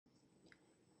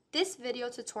This video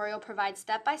tutorial provides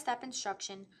step-by-step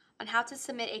instruction on how to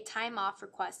submit a time-off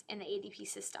request in the ADP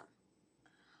system.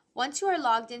 Once you are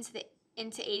logged into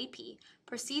ADP,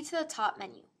 proceed to the top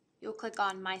menu. You'll click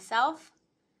on Myself,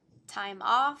 Time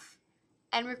Off,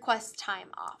 and Request Time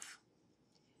Off.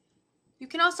 You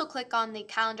can also click on the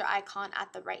calendar icon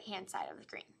at the right-hand side of the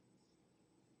screen.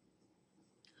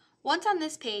 Once on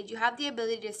this page, you have the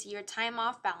ability to see your time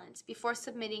off balance before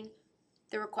submitting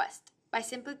the request by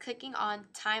simply clicking on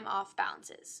Time Off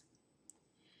Balances.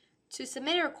 To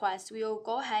submit a request, we will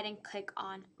go ahead and click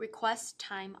on Request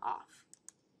Time Off.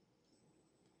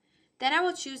 Then I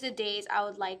will choose the days I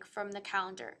would like from the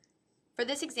calendar. For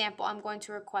this example, I'm going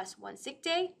to request one sick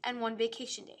day and one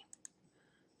vacation day.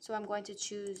 So I'm going to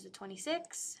choose the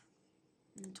 26th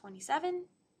and the 27th.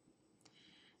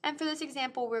 And for this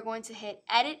example, we're going to hit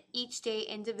Edit each day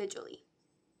individually.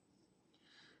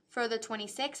 For the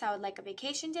 26th, I would like a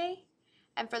vacation day.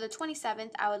 And for the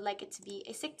 27th, I would like it to be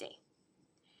a sick day.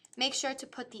 Make sure to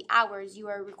put the hours you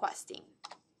are requesting.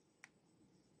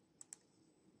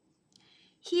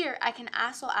 Here, I can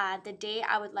also add the day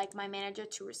I would like my manager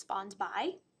to respond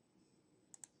by.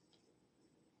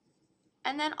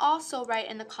 And then also write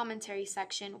in the commentary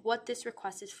section what this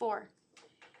request is for.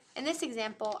 In this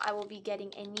example, I will be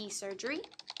getting a knee surgery,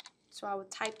 so I will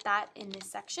type that in this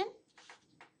section.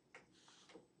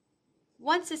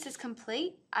 Once this is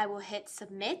complete, I will hit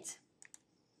Submit.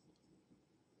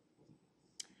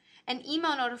 An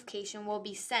email notification will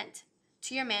be sent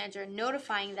to your manager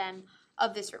notifying them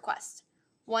of this request.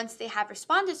 Once they have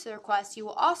responded to the request, you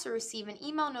will also receive an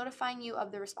email notifying you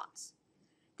of the response.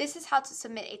 This is how to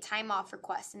submit a time-off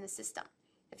request in the system.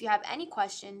 If you have any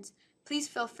questions, please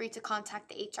feel free to contact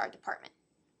the HR department.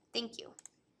 Thank you.